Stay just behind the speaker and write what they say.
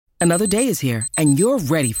Another day is here, and you're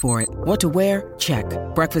ready for it. What to wear? Check.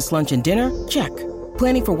 Breakfast, lunch, and dinner? Check.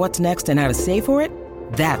 Planning for what's next and how to save for it?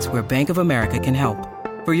 That's where Bank of America can help.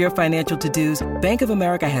 For your financial to-dos, Bank of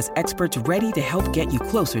America has experts ready to help get you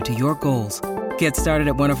closer to your goals. Get started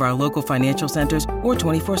at one of our local financial centers or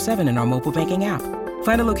 24/7 in our mobile banking app.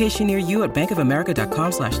 Find a location near you at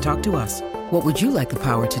bankofamerica.com/talktous. What would you like the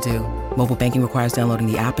power to do? Mobile banking requires downloading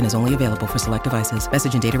the app and is only available for select devices.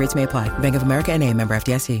 Message and data rates may apply. Bank of America N.A., member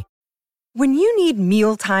FDIC. When you need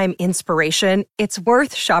mealtime inspiration, it's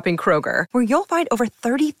worth shopping Kroger, where you'll find over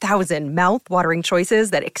 30,000 mouth-watering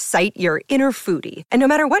choices that excite your inner foodie. And no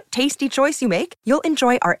matter what tasty choice you make, you'll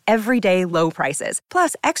enjoy our everyday low prices,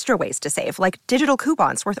 plus extra ways to save, like digital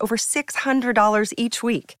coupons worth over $600 each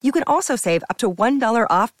week. You can also save up to $1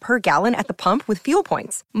 off per gallon at the pump with fuel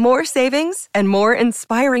points. More savings and more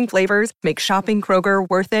inspiring flavors make shopping Kroger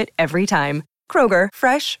worth it every time. Kroger,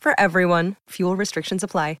 fresh for everyone. Fuel restrictions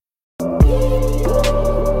apply.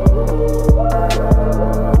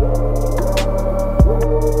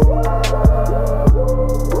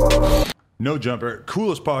 No Jumper,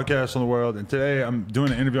 coolest podcast in the world, and today I'm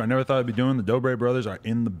doing an interview I never thought I'd be doing. The Dobre brothers are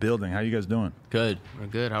in the building. How you guys doing? Good. We're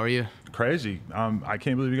good. How are you? Crazy. I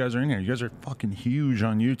can't believe you guys are in here. You guys are fucking huge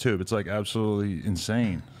on YouTube. It's like absolutely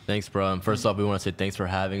insane. Thanks, bro. First off, we want to say thanks for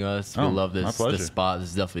having us. We love this spot. This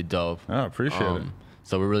is definitely dope. I appreciate it.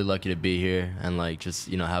 So we're really lucky to be here and like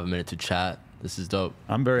just have a minute to chat. This is dope.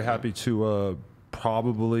 I'm very happy to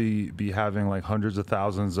probably be having like hundreds of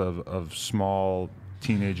thousands of small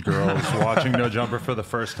teenage girls watching No Jumper for the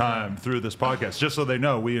first time through this podcast. Just so they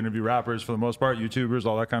know, we interview rappers for the most part, YouTubers,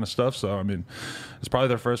 all that kind of stuff. So, I mean, it's probably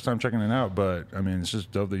their first time checking it out. But, I mean, it's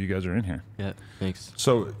just dope that you guys are in here. Yeah, thanks.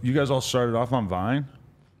 So, you guys all started off on Vine?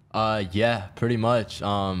 Yeah, pretty much.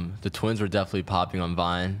 The twins were definitely popping on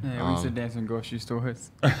Vine. Yeah, we used to dance in grocery stores.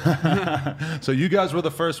 So you guys were the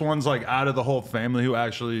first ones like out of the whole family who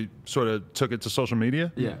actually sort of took it to social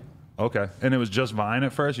media? Yeah. Okay. And it was just Vine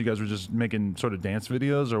at first? You guys were just making sort of dance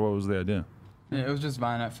videos, or what was the idea? Yeah, it was just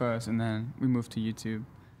Vine at first, and then we moved to YouTube.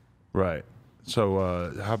 Right.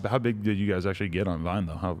 So how big did you guys actually get on Vine,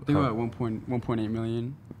 though? They were at 1.8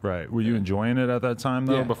 million. Right. Were you enjoying it at that time,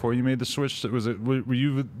 though, Yeah. before you made the switch? Were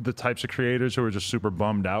you the types of creators who were just super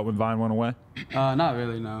bummed out when Vine went away? Not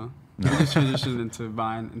really, no. We just transitioned into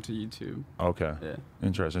Vine, into YouTube. Okay. Yeah.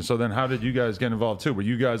 Interesting. So then how did you guys get involved, too? Were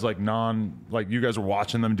you guys you guys were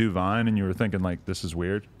watching them do Vine and you were thinking, like, this is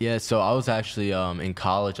weird? Yeah, so I was actually in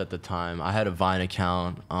college at the time. I had a Vine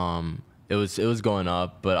account. It was going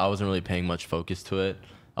up, but I wasn't really paying much focus to it.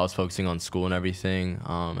 I was focusing on school and everything.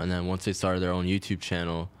 And then once they started their own YouTube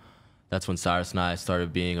channel, that's when Cyrus and I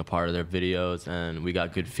started being a part of their videos, and we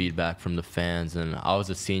got good feedback from the fans. And I was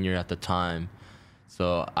a senior at the time,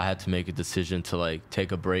 so I had to make a decision to like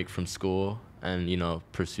take a break from school and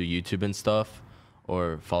pursue YouTube and stuff,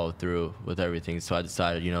 or follow through with everything. So I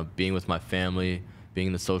decided, being with my family, being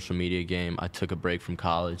in the social media game, I took a break from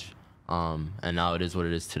college, and now it is what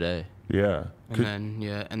it is today. Yeah.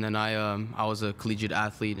 And then I was a collegiate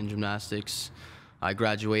athlete in gymnastics. I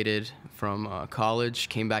graduated from college,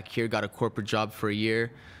 came back here, got a corporate job for a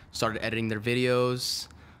year, started editing their videos,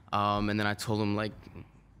 and then I told them, like,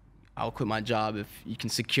 I'll quit my job if you can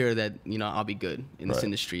secure that, I'll be good in this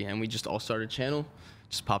industry. And we just all started a channel,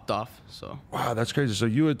 just popped off. So wow, that's crazy. So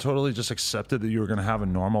you had totally just accepted that you were going to have a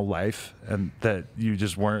normal life, and that you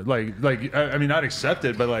just weren't I mean, not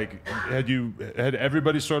accepted, but like, had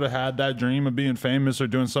everybody sort of had that dream of being famous or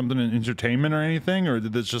doing something in entertainment or anything, or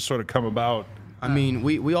did this just sort of come about? I mean,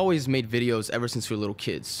 we always made videos ever since we were little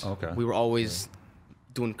kids. Okay. We were always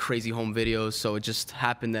doing crazy home videos, so it just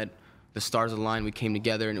happened that the stars aligned, we came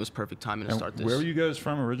together, and it was perfect timing to start this. Where were you guys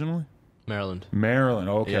from originally? Maryland. Maryland,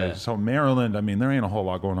 okay. Yeah. So Maryland, I mean, there ain't a whole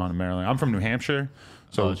lot going on in Maryland. I'm from New Hampshire,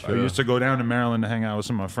 so I used to go down to Maryland to hang out with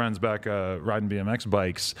some of my friends back riding BMX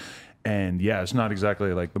bikes. And yeah, it's not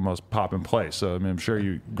exactly like the most poppin' place. So I mean, I'm sure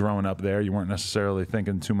you growing up there, you weren't necessarily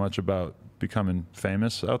thinking too much about becoming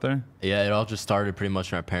famous out there. Yeah, it all just started pretty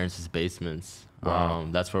much in our parents' basements. Wow.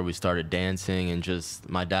 That's where we started dancing, and just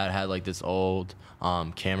my dad had like this old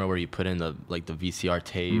camera where you put in the VCR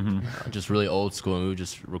tape, just really old school, and we would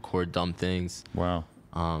just record dumb things. Wow.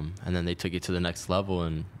 And then they took it to the next level,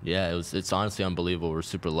 and yeah, it's honestly unbelievable. We're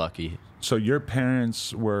super lucky. So your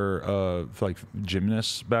parents were like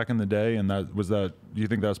gymnasts back in the day, and do you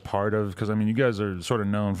think that's part of, because I mean, you guys are sort of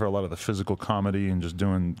known for a lot of the physical comedy and just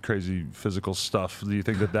doing crazy physical stuff. Do you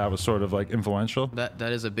think that was sort of like influential? That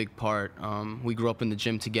is a big part. We grew up in the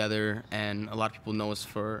gym together, and a lot of people know us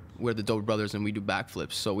we're the Dobre Brothers, and we do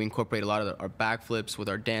backflips. So we incorporate a lot of our backflips with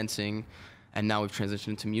our dancing. and now we've transitioned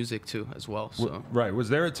into music too as well. So Right. Was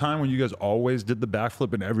there a time when you guys always did the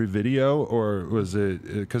backflip in every video, or was it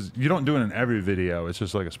because you don't do it in every video? It's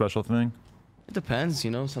just like a special thing. it depends,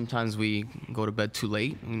 you know. Sometimes we go to bed too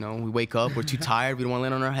late. You know, we wake up, we're too tired, we don't want to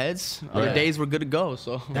land on our heads. Other Right. days we're good to go.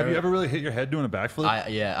 So Have you ever really hit your head doing a backflip? I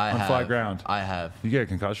on have. flat ground. I have. You get a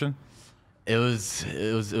concussion? It was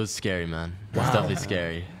scary, man. It was definitely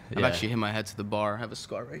scary. I've Yeah. actually hit my head to the bar. I have a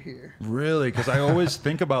scar right here. Really? Because I always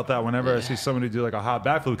think about that whenever I see somebody do like a hot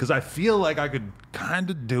backflip. Because I feel like I could kind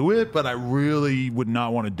of do it, but I really would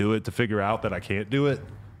not want to do it to figure out that I can't do it.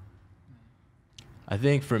 I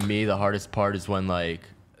think for me, the hardest part is when like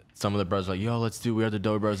some of the brothers are like, yo, let's do We Are the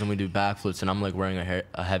Dough Bros and we do backflips, and I'm like wearing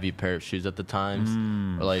a heavy pair of shoes at the times,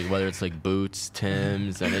 or like whether it's like boots,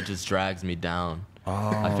 Timbs, and it just drags me down.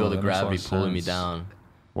 I feel the that makes a lot gravity of pulling me sense. down.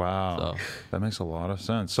 Wow. So- That makes a lot of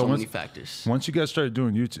sense. So So many once, factors. once you guys started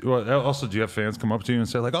doing YouTube, well, also, do you have fans come up to you and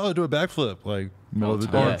say like, "Oh, do a backflip," like middle of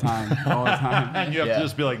the All day? the time. All the time. And you have Yeah. to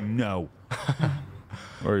just be like, "No,"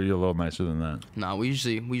 or you're a little nicer than that. Nah, we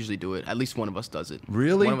usually do it. At least one of us does it.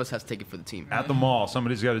 Really? One of us has to take it for the team. At the mall,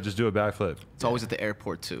 somebody's got to just do a backflip. It's always at the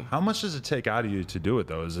airport too. How much does it take out of you to do it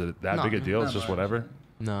though? Is it that No, big a deal? It's just whatever.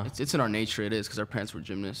 No. It's in our nature. It is because our parents were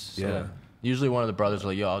gymnasts. So. Yeah. Usually one of the brothers are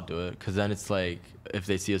like, yo, I'll do it. Because then it's like, if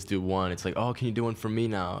they see us do one, it's like, oh, can you do one for me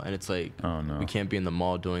now? And it's like, Oh, no. we can't be in the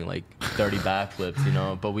mall doing like 30 backflips, you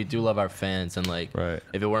know? But we do love our fans. And like, Right.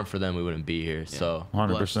 if it weren't for them, we wouldn't be here. So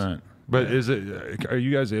 100%. But is it? Are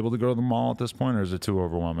you guys able to go to the mall at this point, or is it too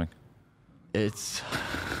overwhelming? it's,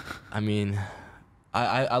 I mean,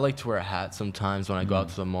 I like to wear a hat sometimes when I go out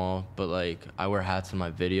to the mall. But like, I wear hats in my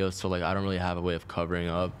videos. So like, I don't really have a way of covering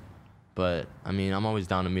up. But I mean, I'm always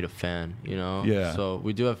down to meet a fan, you know? Yeah. So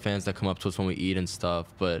we do have fans that come up to us when we eat and stuff,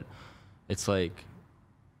 but it's like,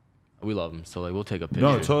 we love them. So like, we'll take a picture.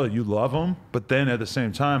 No, totally. You love them, but then at the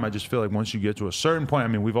same time, I just feel like once you get to a certain point, I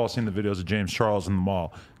mean, we've all seen the videos of James Charles in the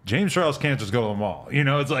mall. James Charles can't just go to the mall. You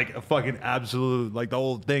know, it's like a fucking absolute, like the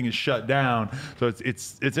whole thing is shut down. So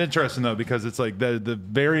it's interesting though, because it's like the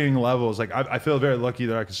varying levels. Like I feel very lucky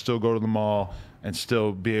that I can still go to the mall and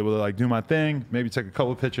still be able to like do my thing, maybe take a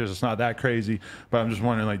couple of pictures. It's not that crazy, but I'm just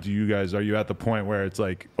wondering, like, are you at the point where it's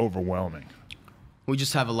like overwhelming? We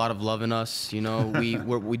just have a lot of love in us, you know.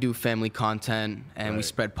 We do family content and we Right.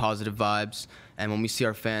 spread positive vibes. And when we see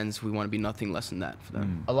our fans, we want to be nothing less than that for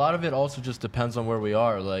them. A lot of it also just depends on where we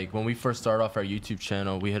are. Like when we first started off our YouTube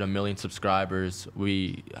channel, we hit 1 million subscribers.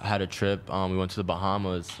 We had a trip. We went to the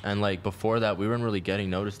Bahamas, and like before that, we weren't really getting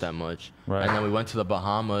noticed that much. Right. And then we went to the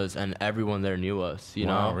Bahamas, and everyone there knew us. You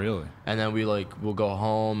Wow, know? really? And then we'll go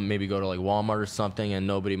home, maybe go to like Walmart or something, and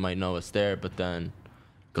nobody might know us there. But then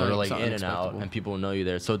go to like Something In and Out, unexpected. and people will know you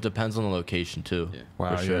there. So it depends on the location too.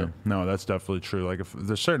 Wow, for sure. yeah. No, that's definitely true. Like, if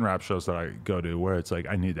there's certain rap shows that I go to where it's like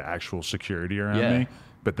I need the actual security around Yeah. me,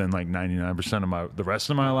 but then like 99% of the rest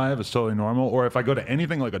of my life is totally normal. Or if I go to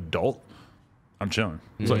anything like adult, I'm chilling.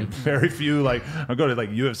 It's like very few. Like I go to like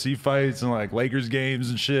UFC fights and like Lakers games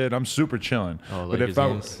and shit. I'm super chilling. Oh, but Lakers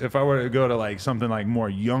games. if I were to go to like something like more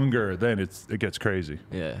younger, then it gets crazy.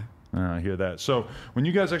 Yeah. I hear that. So when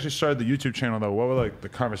you guys actually started the YouTube channel, though, what were like the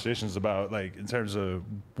conversations about, like in terms of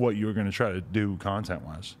what you were going to try to do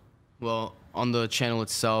content-wise? Well, on the channel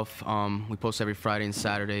itself, we post every Friday and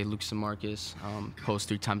Saturday. Lucas and Marcus post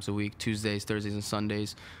 3 times a week, Tuesdays, Thursdays, and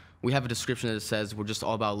Sundays. We have a description that says we're just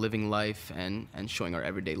all about living life and showing our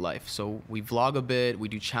everyday life. So we vlog a bit, we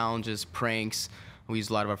do challenges, pranks. We use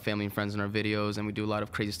a lot of our family and friends in our videos, and we do a lot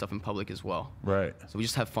of crazy stuff in public as well. Right. So we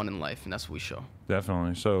just have fun in life, and that's what we show.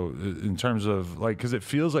 Definitely. So in terms of like, because it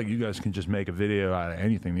feels like you guys can just make a video out of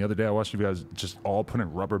anything. The other day I watched you guys just all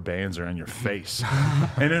putting rubber bands around your face.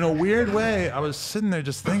 And in a weird way, I was sitting there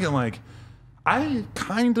just thinking like, I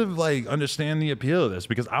kind of like understand the appeal of this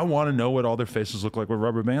because I want to know what all their faces look like with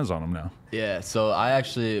rubber bands on them now. Yeah, so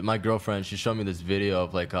my girlfriend, she showed me this video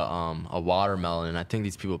of like a watermelon, and I think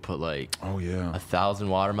these people put like Oh yeah. 1,000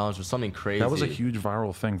 watermelons or something crazy. That was a huge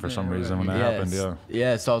viral thing for some reason when that happened. Yeah.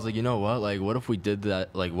 Yeah, so I was like, you know what? Like, what if we did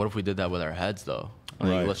that? Like, what if we did that with our heads, though?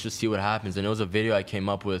 Like, Right. let's just see what happens. And it was a video I came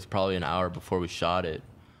up with probably an hour before we shot it.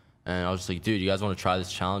 And I was just like, dude, you guys want to try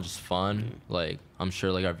this challenge? It's fun. Like, I'm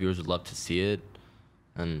sure like our viewers would love to see it.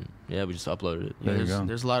 And yeah, we just uploaded it. There you go.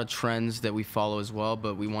 There's a lot of trends that we follow as well,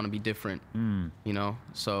 but we want to be different, you know?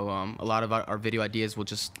 So a lot of our video ideas will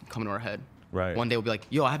just come into our head. Right. One day we'll be like,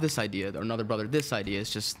 yo, I have this idea, or another brother, this idea.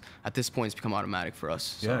 It's just, at this point, it's become automatic for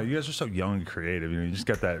us. So. Yeah, you guys are so young and creative. You know, you just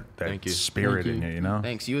got that Thank you. spirit in you, you know?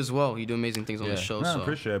 Thanks. You as well. You do amazing things on the Yeah. show. No, I so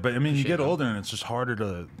appreciate it. But I mean, you appreciate get it. older and it's just harder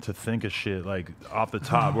to think of shit like off the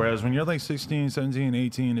top. Whereas when you're like 16, 17,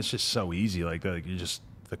 18, it's just so easy. Like you just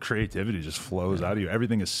the creativity just flows out of you.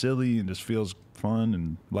 Everything is silly and just feels fun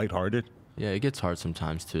and lighthearted. Yeah, it gets hard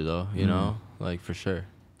sometimes too, though. You know, like for sure.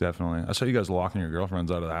 Definitely. I saw you guys locking your girlfriends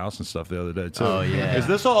out of the house and stuff the other day too. Oh yeah. Is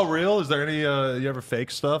this all real? Is there any you ever fake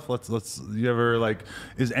stuff? You ever like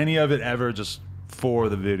is any of it ever just for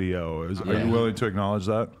the video? Are you willing to acknowledge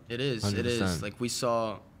that? It is. 100%. It is. Like we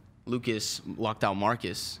saw Lucas locked out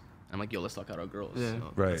Marcus. I'm like, yo, let's lock out our girls. Yeah.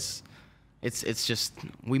 So Right. It's just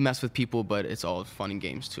we mess with people, but it's all fun and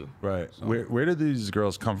games too. Right. Where did these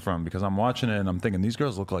girls come from? Because I'm watching it and I'm thinking these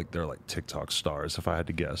girls look like they're like TikTok stars. If I had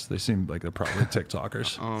to guess, they seem like they're probably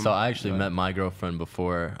TikTokers. So I actually met my girlfriend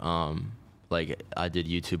before, like I did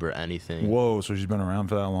YouTube or anything. Whoa! So she's been around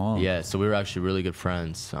for that long? Yeah, so we were actually really good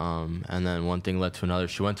friends. And then one thing led to another.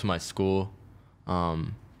 She went to my school.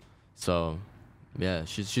 So yeah,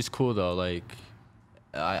 she's cool though. Like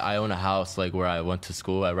I own a house like where I went to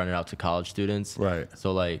school. I rent it out to college students. Right.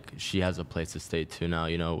 So like she has a place to stay too now,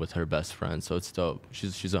 you know, with her best friend. So it's dope.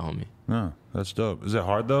 She's a homie. No, that's dope. Is it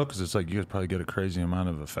hard though? Because it's like you guys probably get a crazy amount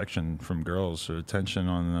of affection from girls or attention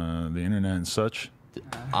on the internet and such.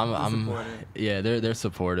 Yeah, they're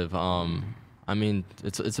supportive. I mean,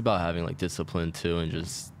 it's about having like discipline too, and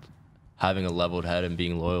just having a leveled head and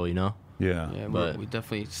being loyal, you know. Yeah. Yeah, But- we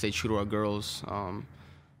definitely stay true to our girls.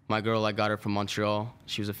 My girl, I got her from Montreal.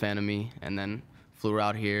 She was a fan of me, and then flew her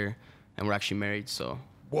out here, and we're actually married. So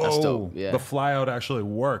that's Whoa! dope. Yeah. The fly out actually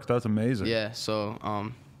worked. That's amazing. Yeah.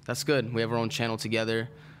 So that's good. We have our own channel together,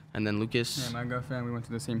 and then Lucas. Yeah, my girlfriend, we went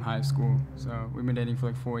to the same high school, so we've been dating for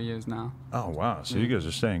like 4 years now. Oh wow! So you guys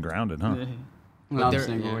are staying grounded, huh? Yeah. But I'm they're-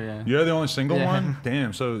 single, yeah. yeah. You're the only single Yeah. one?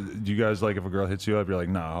 Damn. So do you guys like if a girl hits you up, you're like,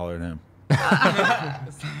 nah, holler at him.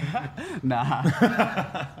 Nah.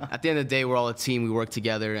 At the end of the day, we're all a team. We work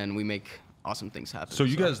together, and we make awesome things happen. So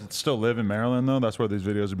you guys still live in Maryland though? That's where these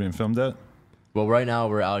videos are being filmed at? Well, right now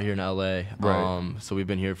we're out here in LA. Right. So we've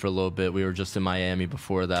been here for a little bit. We were just in Miami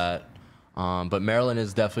before that. But Maryland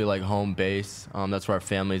is definitely like home base. That's where our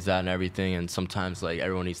family's at and everything. And sometimes like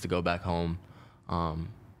everyone needs to go back home,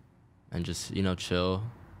 and just, you know, chill.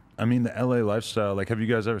 I mean, the LA lifestyle. Like, have you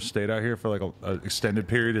guys ever stayed out here for like a extended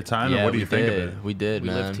period of time? Yeah, or what do you think did. of it? We did, we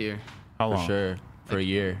man. lived here. How For long? sure. For a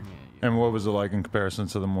year. And what was it like in comparison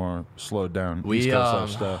to the more slowed down We, East Coast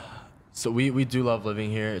lifestyle? So we do love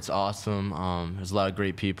living here. It's awesome. There's a lot of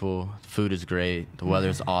great people. The food is great. The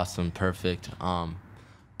weather's awesome, perfect.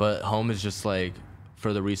 But home is just like,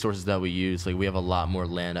 for the resources that we use, like we have a lot more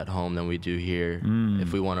land at home than we do here.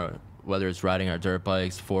 If we want to, whether it's riding our dirt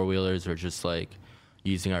bikes, four-wheelers, or just like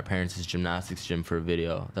using our parents' gymnastics gym for a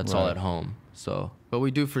video, that's all Right. at home. So But we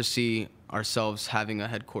do foresee ourselves having a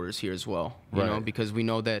headquarters here as well, you know, Right. because we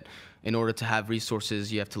know that in order to have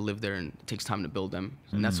resources, you have to live there, and it takes time to build them.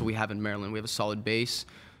 And that's what we have in Maryland. We have a solid base,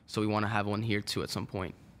 so we want to have one here too at some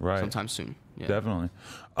point, Right. sometime soon. Yeah. Definitely.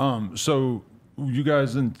 So you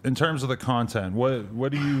guys, in terms of the content,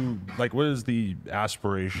 what do you like? What is the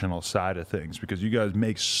aspirational side of things? Because you guys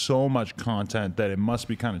make so much content that it must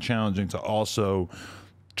be kind of challenging to also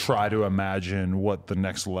try to imagine what the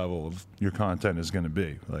next level of your content is going to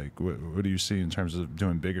be. Like, what do you see in terms of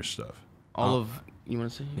doing bigger stuff? All of you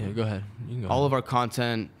want to say? yeah, go ahead. You can go All ahead. of our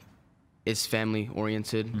content is family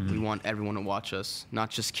oriented. We want everyone to watch us, not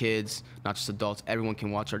just kids, not just adults. Everyone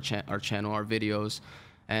can watch our channel, our videos,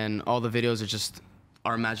 and all the videos are just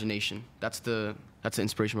our imagination. That's the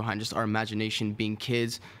inspiration behind just our imagination, being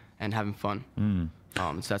kids and having fun.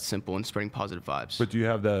 It's that simple, and spreading positive vibes. But do you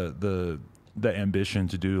have the ambition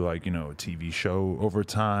to do like, you know, a TV show over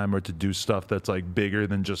time, or to do stuff that's like bigger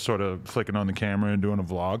than just sort of flicking on the camera and doing a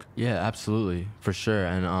vlog? Yeah, absolutely, for sure.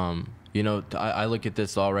 And you know, I look at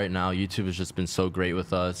this all right now. YouTube has just been so great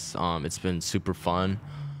with us. It's been super fun,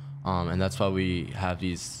 and that's why we have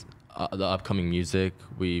these the upcoming music.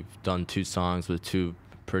 We've done 2 songs with 2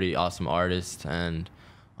 pretty awesome artists, and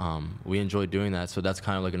we enjoy doing that. So that's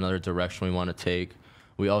kind of like another direction we want to take.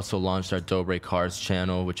 We also launched our Dobre Cars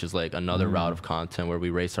channel, which is like another route of content where we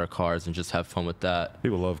race our cars and just have fun with that.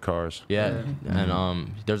 People love cars. Yeah,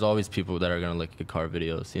 and there's always people that are gonna look at car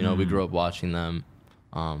videos. You know, we grew up watching them,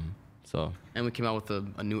 so And we came out with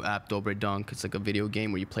a new app, Dobre Dunk. It's like a video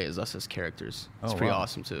game where you play as us as characters. It's Oh, pretty wow.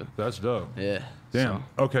 awesome too. That's dope. Yeah. Damn.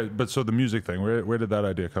 Okay, but so the music thing, where did that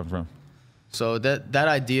idea come from? So that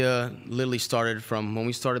idea literally started from when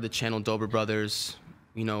we started the channel Dobre Brothers.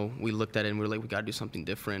 You know, we looked at it and we were like, we gotta do something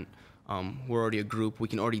different. We're already a group. We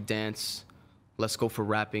can already dance. Let's go for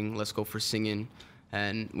rapping. Let's go for singing.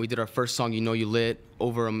 And we did our first song, You Know You Lit,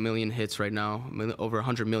 over 1 million hits right now, over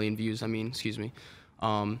 100 million views.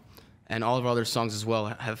 And all of our other songs as well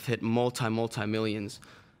have hit multi millions.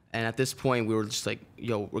 And at this point, we were just like,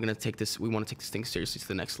 yo, we want to take this thing seriously to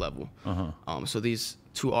the next level. So these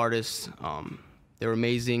two artists, they were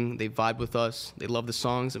amazing. They vibed with us. They loved the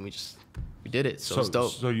songs, and we did it. So it's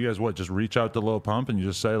dope. So you guys just reach out to Lil Pump and you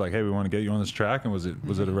just say like, hey, we want to get you on this track, and was it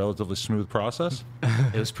a relatively smooth process?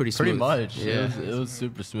 It was pretty smooth. Pretty much. Yeah. It was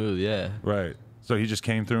super smooth. Yeah. Right. So he just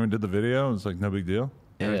came through and did the video. It's like no big deal.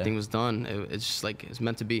 Everything was done. It's just like it's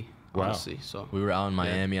meant to be. Wow. Honestly. So We were out in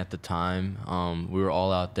Miami at the time. We were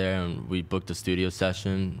all out there, and we booked a studio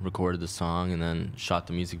session, recorded the song, and then shot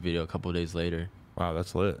the music video a couple of days later. Wow,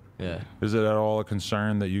 that's lit. Yeah. Is it at all a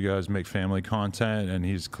concern that you guys make family content, and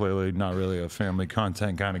he's clearly not really a family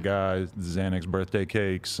content kind of guy? Xanax birthday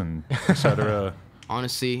cakes and etc.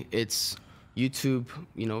 honestly, it's YouTube.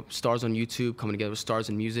 Stars on YouTube coming together with stars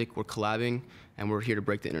in music. We're collabing, and we're here to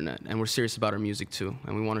break the internet. And we're serious about our music too,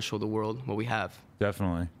 and we want to show the world what we have.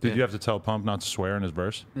 Definitely. Did you have to tell Pump not to swear in his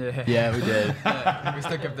verse? Yeah, we did. Yeah, we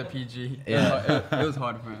stuck up the PG. Yeah. It was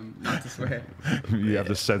hard for him not to swear. You have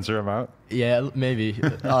to censor him out? Yeah, maybe.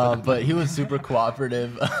 But he was super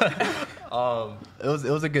cooperative. It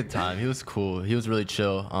was a good time. He was cool. He was really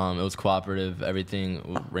chill. It was cooperative.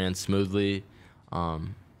 Everything ran smoothly.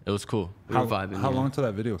 It was cool. We were vibing. How yeah. long till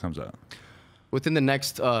that video comes out? Within the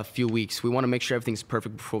next few weeks, we want to make sure everything's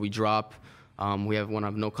perfect before we drop. We want to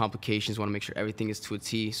have no complications. Want to make sure everything is to a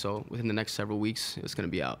T. So within the next several weeks, it's going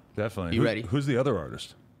to be out. Definitely. Be ready. Who's the other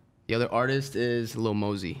artist? The other artist is Lil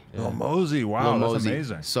Mosey. Lil Mosey. Wow, Lil that's Mosey.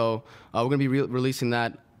 amazing. So we're going to be releasing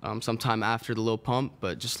that sometime after the Lil Pump,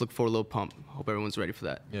 but just look for Lil Pump. Hope everyone's ready for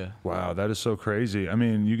that. Yeah. Wow, that is so crazy. I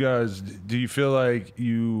mean, you guys, do you feel like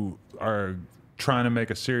you are trying to make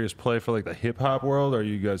a serious play for like the hip hop world, or are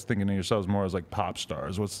you guys thinking of yourselves more as like pop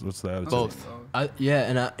stars? What's the attitude? Both.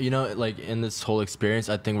 Like in this whole experience,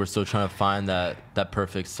 I think we're still trying to find that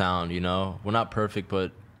perfect sound. We're not perfect,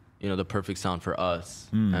 but the perfect sound for us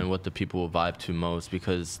and what the people will vibe to most.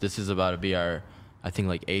 Because this is about to be our, I think,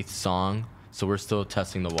 like 8th song, so we're still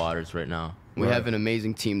testing the waters right now. We have an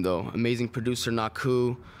amazing team though. Amazing producer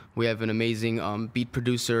Naku. We have an amazing beat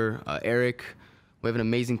producer Eric. We have an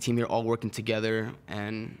amazing team here, all working together,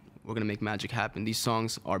 and we're gonna make magic happen. These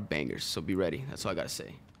songs are bangers, so be ready. That's all I gotta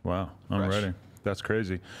say. Wow, I'm Fresh. ready. That's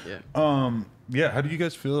crazy. Yeah. Yeah, how do you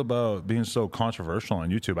guys feel about being so controversial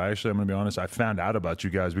on YouTube? I'm gonna be honest, I found out about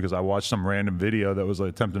you guys because I watched some random video that was like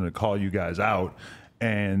attempting to call you guys out.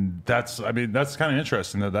 And that's kind of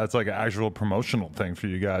interesting that's like an actual promotional thing for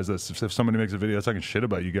you guys. That's if somebody makes a video that's talking shit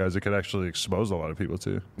about you guys, it could actually expose a lot of people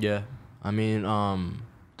too. Yeah. I mean,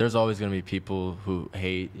 there's always going to be people who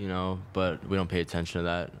hate, but we don't pay attention to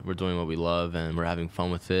that. We're doing what we love, and we're having fun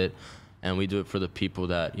with it. And we do it for the people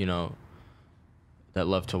that, that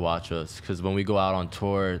love to watch us. Because when we go out on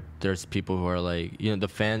tour, there's people who are like,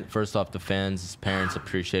 first off, the fans' parents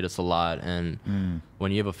appreciate us a lot. And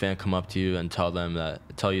when you have a fan come up to you and tell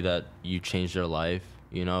you that you changed their life,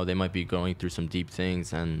 they might be going through some deep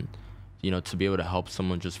things. And, to be able to help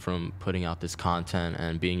someone just from putting out this content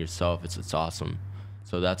and being yourself, it's awesome.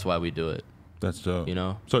 So that's why we do it. That's dope.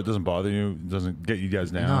 So it doesn't bother you? It doesn't get you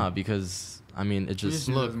guys down? Nah, because it just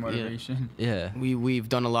Look, motivation. Yeah. We've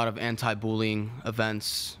done a lot of anti-bullying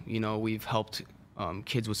events. We've helped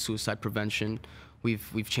kids with suicide prevention.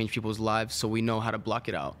 We've changed people's lives, so we know how to block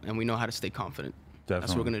it out, and we know how to stay confident. Definitely.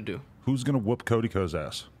 That's what we're gonna do. Who's gonna whoop Cody Ko's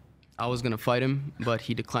ass? I was gonna fight him, but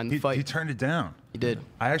he declined the fight. He turned it down. He did.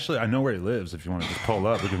 I know where he lives. If you want to just pull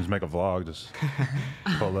up, we can just make a vlog. Just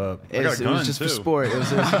pull up. It was just for sport. It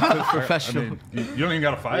was professional. I mean, you don't even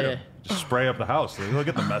gotta fight him. Yeah. Just spray up the house. You'll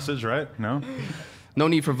get the message, right? No. No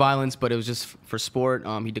need for violence, but it was just for sport.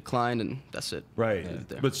 He declined, and that's it. Right.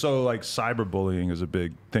 Yeah. But so like cyberbullying is a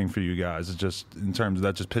big thing for you guys. It's just in terms of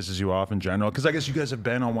that just pisses you off in general. Because I guess you guys have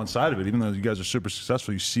been on one side of it. Even though you guys are super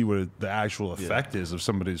successful, you see what the actual effect is of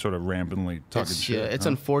somebody sort of rampantly talking shit. Yeah, it's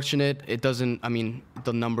unfortunate. It doesn't. I mean,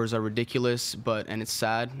 the numbers are ridiculous, and it's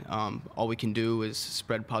sad. All we can do is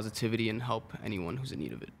spread positivity and help anyone who's in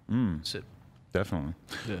need of it. That's it. Definitely.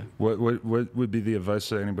 Yeah. What would be the advice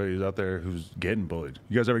to anybody who's out there who's getting bullied?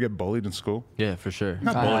 You guys ever get bullied in school? Yeah, for sure.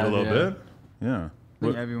 Not bullied a little yeah. bit. Yeah. I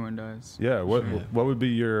think everyone does. Yeah. What would be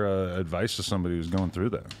your advice to somebody who's going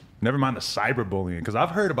through that? Never mind the cyberbullying, because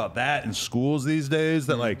I've heard about that in schools these days.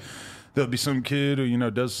 That like there'll be some kid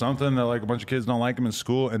who does something that like a bunch of kids don't like him in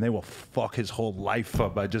school, and they will fuck his whole life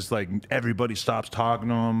up by just like everybody stops talking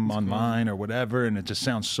to him online or whatever, and it just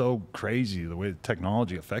sounds so crazy the way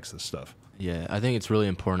technology affects this stuff. Yeah, I think it's really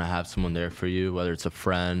important to have someone there for you, whether it's a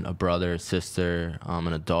friend, a brother, a sister,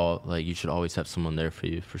 an adult. Like, you should always have someone there for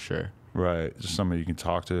you, for sure. Right, just somebody you can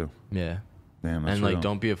talk to. Yeah. Damn, that's and like, real.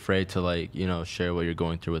 don't be afraid to like, share what you're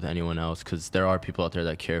going through with anyone else, because there are people out there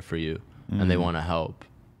that care for you and they want to help.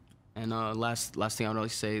 And last thing I would really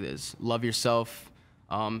say is love yourself.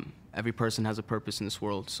 Every person has a purpose in this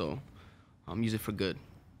world, so use it for good.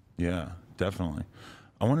 Yeah, definitely.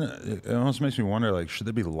 It almost makes me wonder, like, should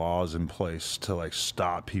there be laws in place to like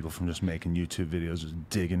stop people from just making YouTube videos, just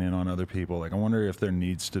digging in on other people? Like, I wonder if there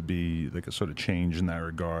needs to be like a sort of change in that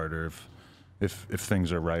regard, or if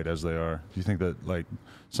things are right as they are. Do you think that like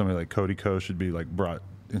somebody like Cody Ko should be like brought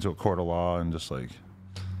into a court of law and just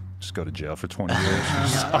go to jail for 20 years?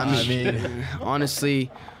 I mean,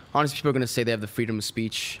 honestly, people are gonna say they have the freedom of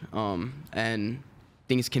speech, and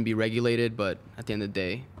things can be regulated, but at the end of the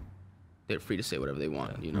day, they're free to say whatever they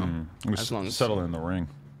want, you know. As long as settle in the ring.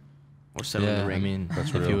 Or settle in the ring. I mean, That's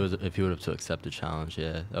if real. he would have to accept the challenge,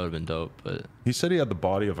 yeah, that would have been dope. But He said he had the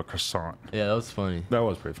body of a croissant. yeah, that was funny. That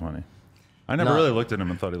was pretty funny. I never No. really looked at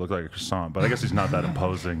him and thought he looked like a croissant, but I guess he's not that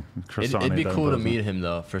imposing. Croissant It'd be ain't that cool to imposing. meet him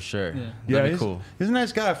though, for sure. Yeah. Yeah, That'd be he's cool. He's a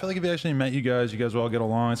nice guy. I feel like if he actually met you guys would all get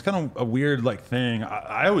along. It's kind of a weird like thing.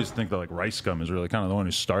 I always think that like Rice Scum is really kind of the one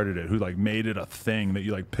who started it, who like made it a thing that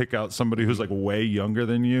you like pick out somebody who's like way younger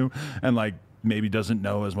than you and like maybe doesn't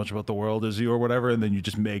know as much about the world as you or whatever, and then you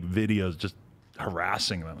just make videos just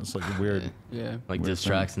harassing them. It's like a weird. Yeah. Like Weird diss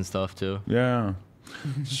tracks and stuff too. Yeah,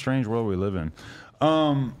 it's a strange world we live in.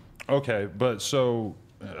 Okay, but so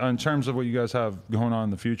in terms of what you guys have going on in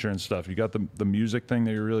the future and stuff, you got the music thing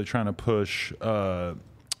that you're really trying to push.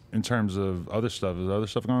 In terms of other stuff, is there other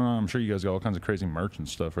stuff going on? I'm sure you guys got all kinds of crazy merch and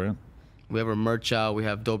stuff, right? We have our merch out. We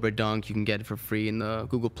have Dobre Dunk. You can get it for free in the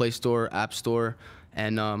Google Play Store, App Store,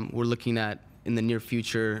 and we're looking at in the near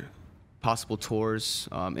future possible tours,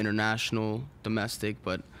 international, domestic,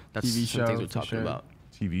 but that's TV some things show, we're for talking sure. about.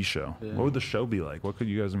 TV show. Yeah. What would the show be like? What could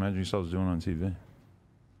you guys imagine yourselves doing on TV?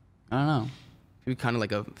 I don't know. Maybe kind of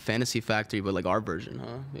like a Fantasy Factory, but like our version,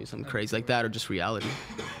 huh? Maybe something crazy like that, or just reality.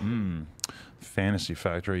 Fantasy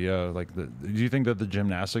Factory, yeah. Like, do you think that the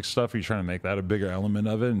gymnastics stuff, are you trying to make that a bigger element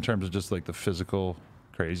of it in terms of just like the physical,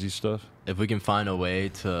 crazy stuff? If we can find a way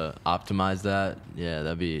to optimize that, yeah,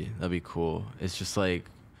 that'd be cool. It's just like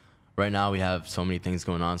right now we have so many things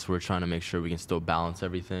going on, so we're trying to make sure we can still balance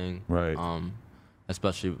everything. Right.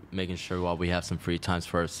 Especially making sure while we have some free times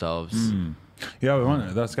for ourselves.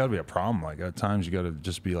 Yeah, that's got to be a problem. Like at times you got to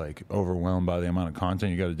just be like overwhelmed by the amount of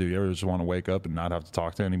content you got to do. You ever just want to wake up and not have to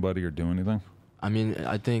talk to anybody or do anything? I mean,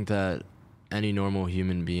 I think that any normal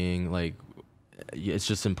human being, like, it's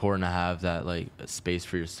just important to have that like space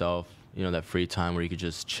for yourself. You know, that free time where you could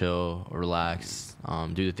just chill or relax,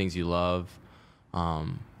 do the things you love,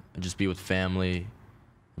 and just be with family.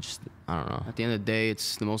 Just, I don't know. At the end of the day,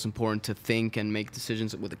 it's the most important to think and make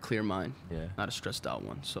decisions with a clear mind, Yeah. not a stressed out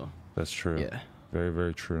one. So That's true. Yeah. Very,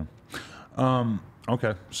 very true.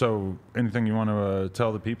 Okay, so anything you want to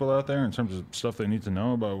tell the people out there in terms of stuff they need to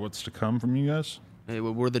know about what's to come from you guys? hey,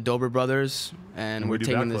 we're the Dobre Brothers, and we we're do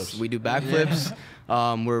taking backflips. this. We do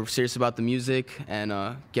backflips. We're serious about the music,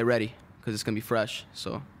 and get ready because it's gonna be fresh.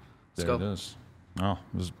 So let's There go. it is. Oh,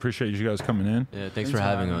 appreciate you guys coming in. Yeah, thanks for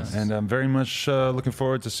having us. And I'm very much looking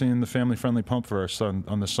forward to seeing the family-friendly pump for our son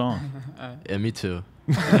on the song. Yeah, me too.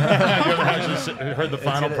 You ever actually heard the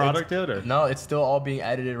final product yet? Or? No, it's still all being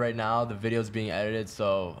edited right now. The video's being edited,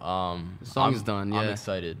 so The song's I'm- done, I'm yeah.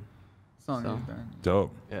 excited. Song So. is done.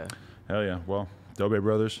 Dope. Yeah. Hell yeah. Well, Dobre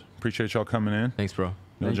Brothers, appreciate y'all coming in. Thanks, bro.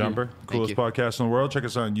 No Thank you. Jumper, coolest you. podcast in the world. Check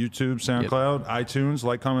us out on YouTube, SoundCloud, iTunes.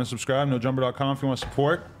 Like, comment, subscribe. NoJumper.com if you want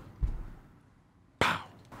support.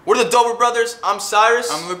 We're the Dobre Brothers. I'm Cyrus.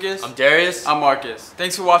 I'm Lucas. I'm Darius. I'm Marcus.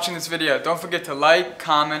 Thanks for watching this video. Don't forget to like,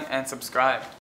 comment, and subscribe.